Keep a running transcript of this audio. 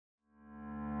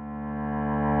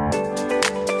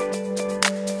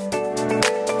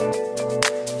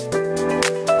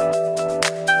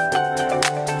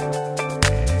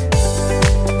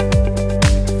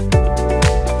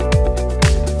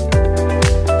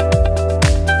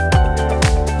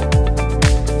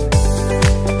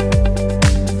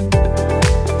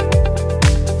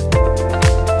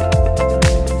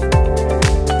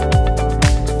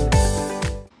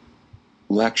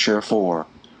Lecture 4.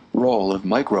 Role of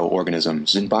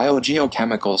Microorganisms in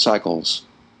Biogeochemical Cycles.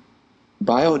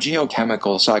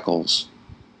 Biogeochemical Cycles.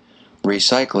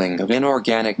 Recycling of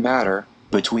inorganic matter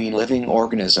between living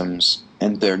organisms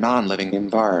and their non-living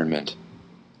environment.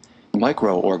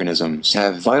 Microorganisms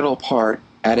have vital part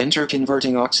at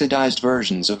interconverting oxidized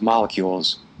versions of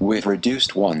molecules with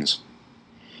reduced ones.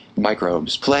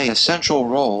 Microbes play an essential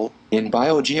role in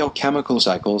biogeochemical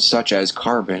cycles such as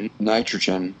carbon,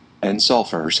 nitrogen, and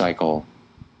sulfur cycle.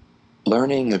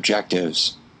 Learning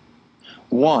objectives.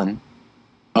 1.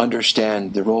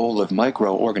 Understand the role of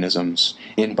microorganisms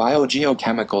in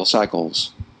biogeochemical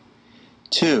cycles.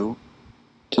 2.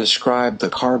 Describe the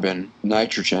carbon,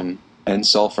 nitrogen, and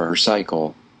sulfur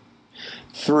cycle.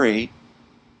 3.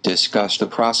 Discuss the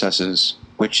processes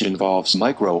which involves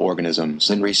microorganisms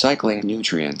in recycling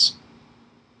nutrients.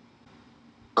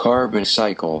 Carbon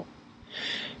cycle.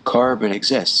 Carbon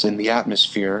exists in the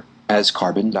atmosphere as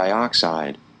carbon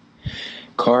dioxide.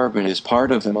 Carbon is part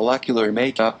of the molecular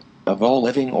makeup of all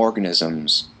living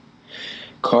organisms.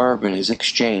 Carbon is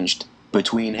exchanged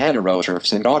between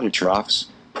heterotrophs and autotrophs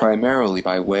primarily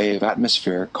by way of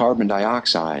atmospheric carbon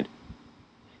dioxide.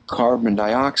 Carbon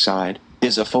dioxide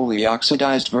is a fully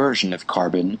oxidized version of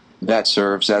carbon that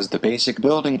serves as the basic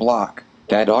building block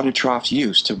that autotrophs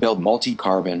use to build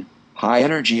multi-carbon,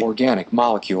 high-energy organic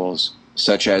molecules,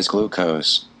 such as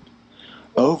glucose.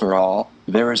 Overall,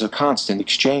 there is a constant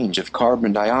exchange of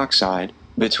carbon dioxide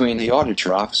between the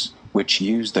autotrophs, which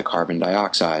use the carbon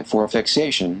dioxide for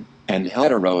fixation, and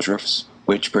heterotrophs,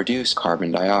 which produce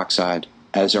carbon dioxide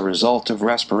as a result of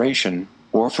respiration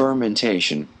or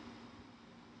fermentation.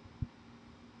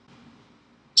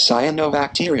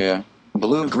 Cyanobacteria,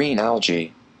 blue-green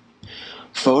algae.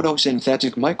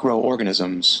 Photosynthetic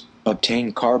microorganisms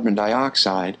obtain carbon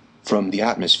dioxide from the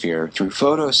atmosphere through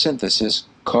photosynthesis,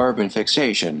 carbon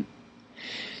fixation.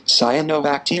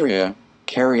 Cyanobacteria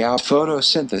carry out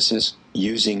photosynthesis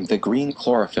using the green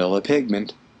chlorophyll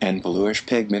pigment and bluish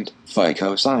pigment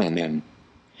phycocyanin.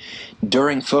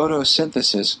 During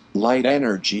photosynthesis, light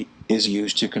energy is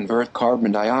used to convert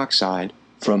carbon dioxide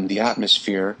from the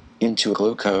atmosphere into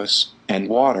glucose and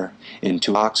water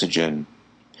into oxygen.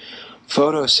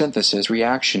 Photosynthesis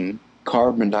reaction,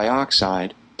 carbon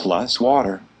dioxide plus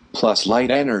water plus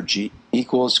light energy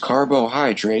equals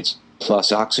carbohydrates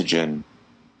plus oxygen.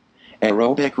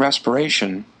 Aerobic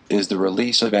respiration is the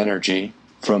release of energy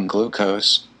from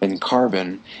glucose, and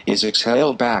carbon is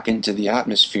exhaled back into the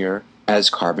atmosphere as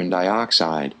carbon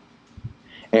dioxide.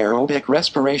 Aerobic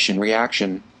respiration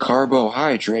reaction,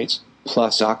 carbohydrates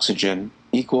plus oxygen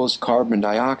equals carbon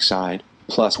dioxide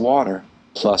plus water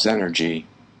plus energy.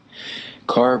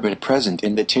 Carbon present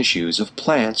in the tissues of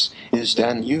plants is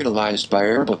then utilized by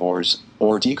herbivores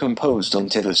or decomposed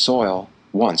into the soil,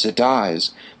 once it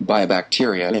dies, by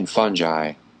bacteria and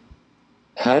fungi.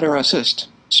 Heterocyst,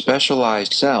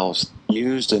 specialized cells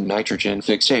used in nitrogen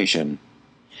fixation.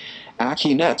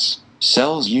 Akinets,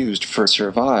 cells used for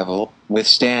survival,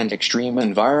 withstand extreme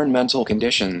environmental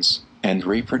conditions and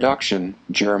reproduction,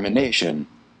 germination.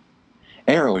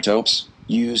 Aerotopes,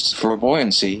 used for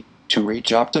buoyancy, to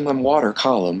reach optimum water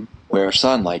column where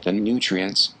sunlight and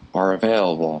nutrients are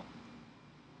available.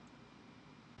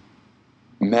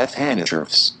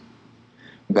 Methanotrophs.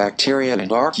 Bacteria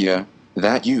and archaea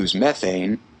that use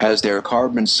methane as their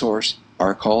carbon source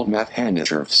are called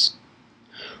methanotrophs.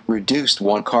 Reduced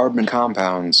one-carbon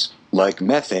compounds, like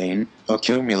methane,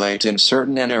 accumulate in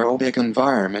certain anaerobic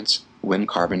environments when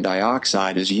carbon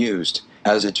dioxide is used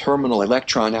as a terminal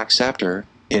electron acceptor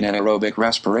in anaerobic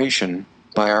respiration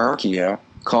by archaea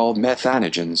called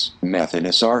methanogens,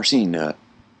 methanisarcina.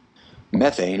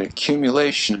 Methane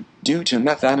accumulation due to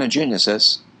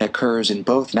methanogenesis occurs in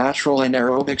both natural and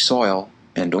aerobic soil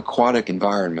and aquatic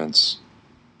environments.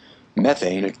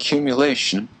 Methane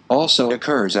accumulation also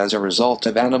occurs as a result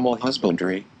of animal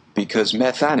husbandry because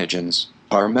methanogens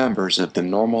are members of the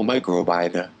normal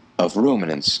microbiota of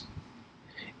ruminants.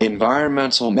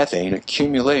 Environmental methane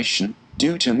accumulation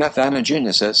due to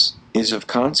methanogenesis is of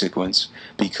consequence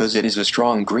because it is a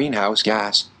strong greenhouse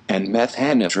gas, and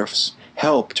methanotrophs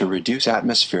help to reduce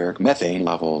atmospheric methane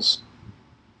levels.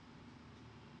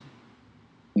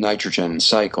 Nitrogen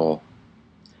cycle.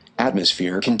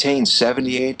 Atmosphere contains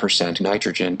 78%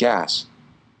 nitrogen gas.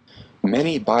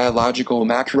 Many biological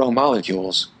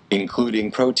macromolecules,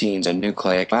 including proteins and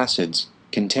nucleic acids,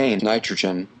 contain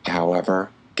nitrogen. However,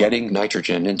 getting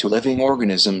nitrogen into living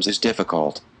organisms is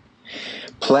difficult.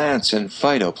 Plants and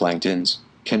phytoplanktons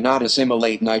cannot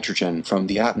assimilate nitrogen from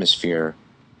the atmosphere.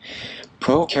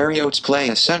 Prokaryotes play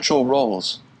essential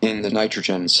roles in the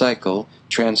nitrogen cycle,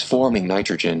 transforming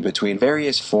nitrogen between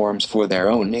various forms for their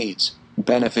own needs,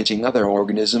 benefiting other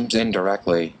organisms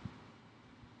indirectly.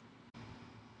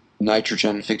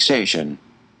 Nitrogen fixation.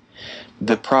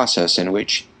 The process in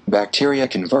which bacteria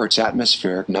converts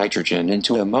atmospheric nitrogen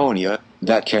into ammonia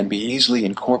that can be easily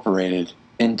incorporated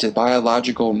into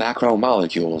biological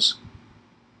macromolecules.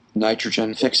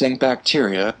 Nitrogen-fixing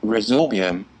bacteria,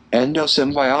 Rhizobium,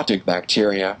 endosymbiotic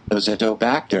bacteria,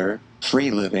 Azotobacter,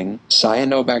 free-living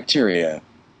cyanobacteria.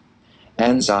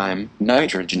 Enzyme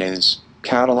nitrogenase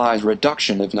catalyze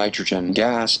reduction of nitrogen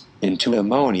gas into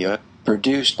ammonia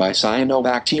produced by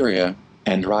cyanobacteria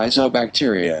and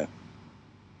rhizobacteria.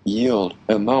 Yield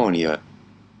ammonia.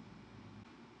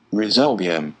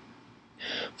 Rhizobium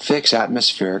fix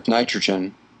atmospheric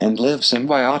nitrogen and live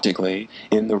symbiotically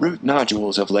in the root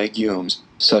nodules of legumes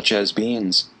such as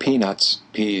beans, peanuts,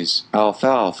 peas,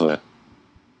 alfalfa.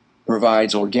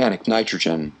 Provides organic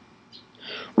nitrogen.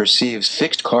 Receives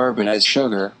fixed carbon as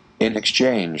sugar in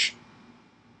exchange.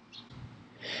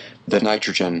 The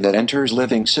nitrogen that enters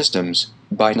living systems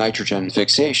by nitrogen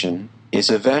fixation is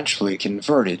eventually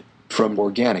converted from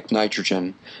organic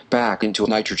nitrogen back into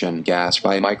nitrogen gas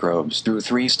by microbes through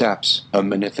 3 steps: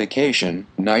 aminification,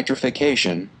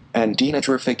 nitrification, and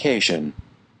denitrification.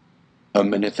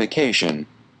 Aminification.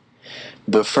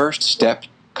 The first step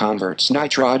converts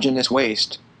nitrogenous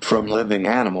waste from living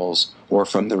animals or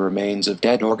from the remains of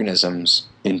dead organisms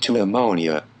into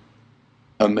ammonia.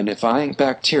 Aminifying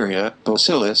bacteria,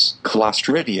 Bacillus,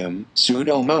 Clostridium,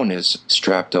 Pseudomonas,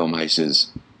 Streptomyces.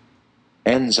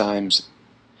 Enzymes.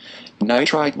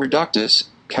 Nitrite reductase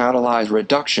catalyze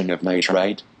reduction of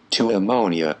nitrite to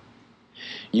ammonia.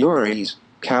 Urease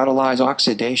catalyze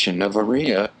oxidation of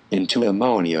urea into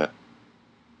ammonia.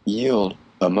 Yield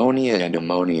ammonia and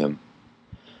ammonium.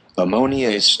 Ammonia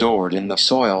is stored in the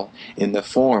soil in the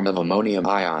form of ammonium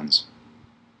ions.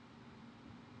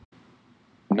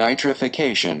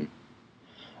 Nitrification.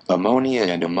 Ammonia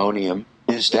and ammonium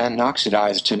is then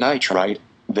oxidized to nitrite,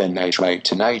 then nitrite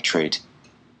to nitrate.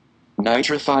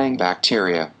 Nitrifying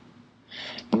bacteria.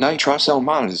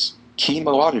 Nitrosomonas,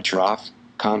 chemoautotroph,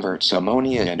 converts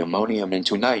ammonia and ammonium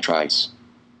into nitrites.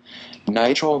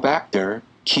 Nitrobacter,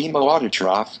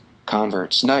 chemoautotroph,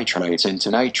 converts nitrites into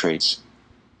nitrates.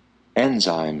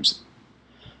 Enzymes.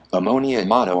 Ammonia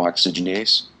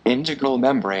monooxygenase, integral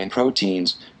membrane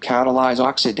proteins, catalyze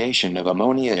oxidation of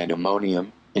ammonia and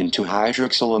ammonium into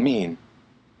hydroxylamine.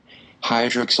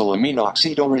 Hydroxylamine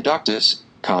oxidoreductase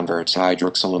converts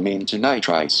hydroxylamine to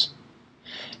nitrites.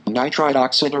 Nitrite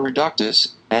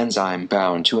oxidoreductase, enzyme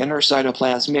bound to inner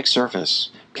cytoplasmic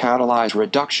surface, catalyze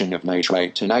reduction of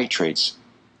nitrite to nitrates.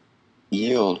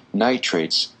 Yield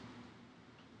nitrates.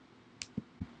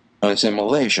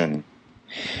 Assimilation.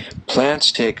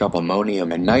 Plants take up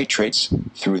ammonium and nitrates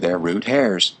through their root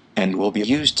hairs and will be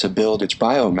used to build its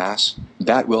biomass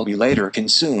that will be later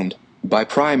consumed by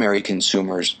primary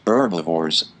consumers,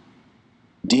 herbivores.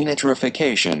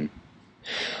 Denitrification.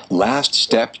 Last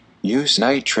step, use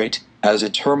nitrate as a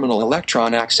terminal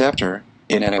electron acceptor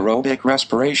in anaerobic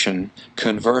respiration,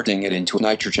 converting it into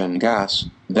nitrogen gas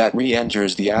that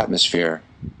re-enters the atmosphere.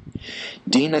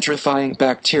 Denitrifying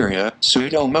bacteria,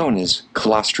 Pseudomonas,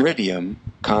 Clostridium,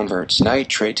 converts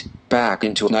nitrate back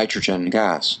into nitrogen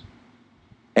gas.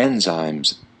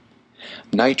 Enzymes.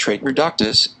 Nitrate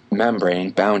reductase,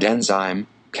 membrane-bound enzyme,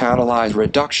 catalyze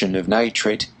reduction of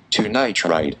nitrate to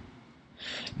nitrite.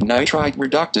 Nitrite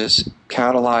reductase,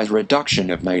 catalyze reduction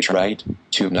of nitrite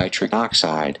to nitric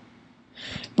oxide.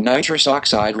 Nitrous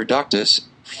oxide reductase,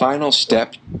 final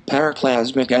step,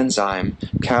 periplasmic enzyme,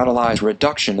 catalyze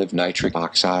reduction of nitric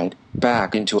oxide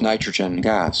back into nitrogen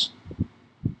gas.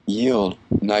 Yield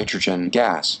nitrogen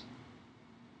gas.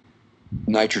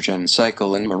 Nitrogen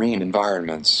cycle in marine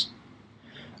environments.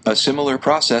 A similar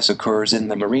process occurs in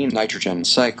the marine nitrogen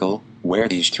cycle, where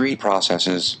these 3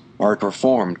 processes are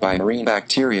performed by marine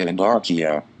bacteria and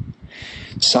archaea.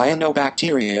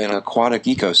 Cyanobacteria in aquatic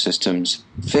ecosystems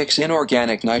fix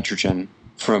inorganic nitrogen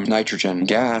from nitrogen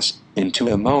gas into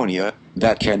ammonia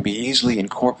that can be easily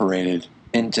incorporated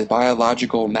into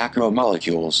biological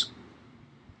macromolecules.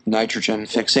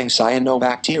 Nitrogen-fixing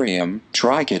Cyanobacterium,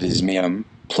 Trichodismium,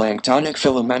 planktonic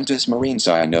filamentous marine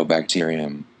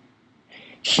cyanobacterium.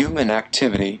 Human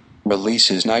activity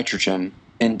releases nitrogen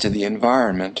into the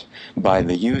environment by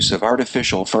the use of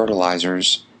artificial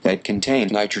fertilizers that contain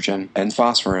nitrogen and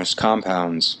phosphorus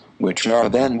compounds, which are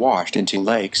then washed into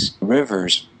lakes,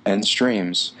 rivers, and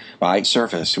streams by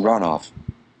surface runoff.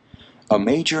 A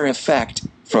major effect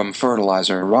from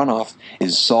fertilizer runoff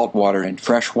is saltwater and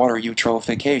freshwater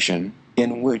eutrophication,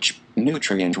 in which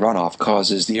nutrient runoff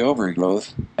causes the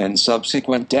overgrowth and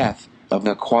subsequent death of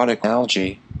aquatic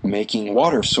algae, making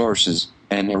water sources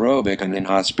anaerobic and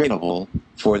inhospitable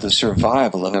for the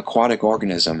survival of aquatic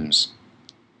organisms.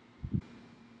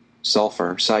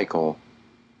 Sulfur cycle.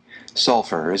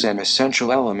 Sulfur is an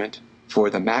essential element for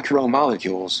the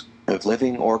macromolecules of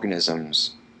living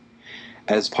organisms.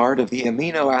 As part of the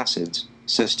amino acids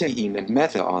cysteine and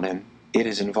methionine, it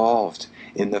is involved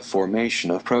in the formation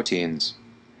of proteins.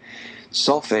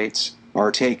 Sulfates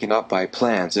are taken up by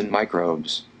plants and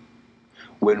microbes.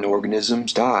 When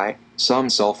organisms die, some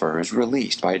sulfur is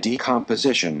released by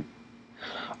decomposition.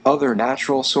 Other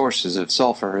natural sources of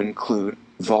sulfur include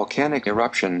volcanic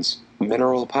eruptions,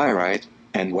 mineral pyrite,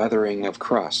 and weathering of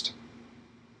crust.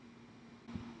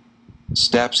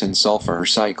 Steps in sulfur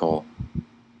cycle.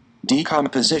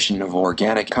 Decomposition of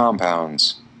organic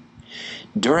compounds.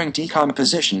 During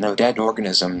decomposition of dead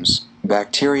organisms,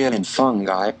 bacteria and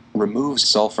fungi remove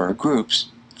sulfur groups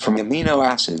from amino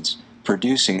acids,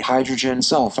 producing hydrogen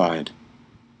sulfide.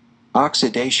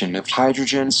 Oxidation of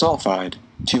hydrogen sulfide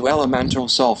to elemental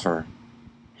sulfur.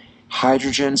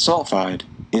 Hydrogen sulfide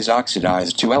is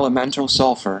oxidized to elemental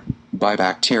sulfur by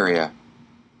bacteria.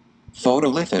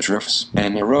 Photolithographes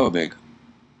anaerobic.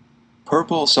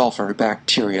 Purple sulfur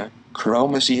bacteria,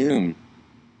 Chromosium.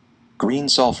 Green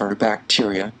sulfur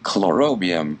bacteria,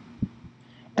 Chlorobium.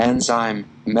 Enzyme,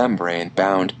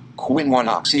 membrane-bound, quinone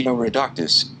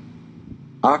oxidoreductase.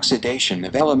 Oxidation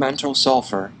of elemental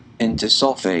sulfur into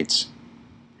sulfates.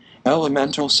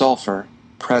 Elemental sulfur,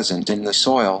 present in the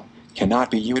soil,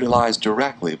 cannot be utilized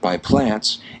directly by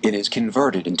plants, it is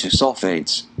converted into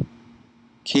sulfates.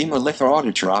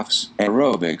 Chemolithorotrophs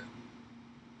aerobic.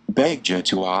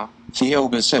 Biogeochemical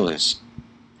Theobacillus.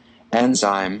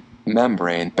 Enzyme,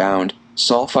 membrane-bound,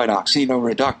 sulfide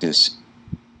oxidoreductase.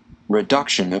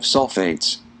 Reduction of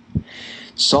sulfates.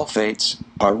 Sulfates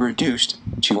are reduced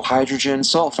to hydrogen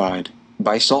sulfide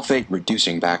by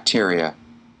sulfate-reducing bacteria.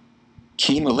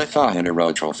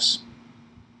 Chemolithorotrophs.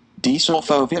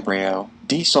 Desulfovibrio,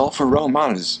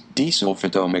 desulfuromonas,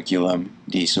 desulfidomiculum,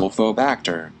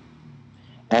 desulfobacter.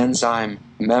 Enzyme,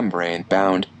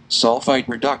 membrane-bound, sulfite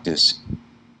reductase.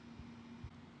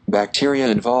 Bacteria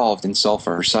involved in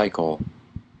sulfur cycle.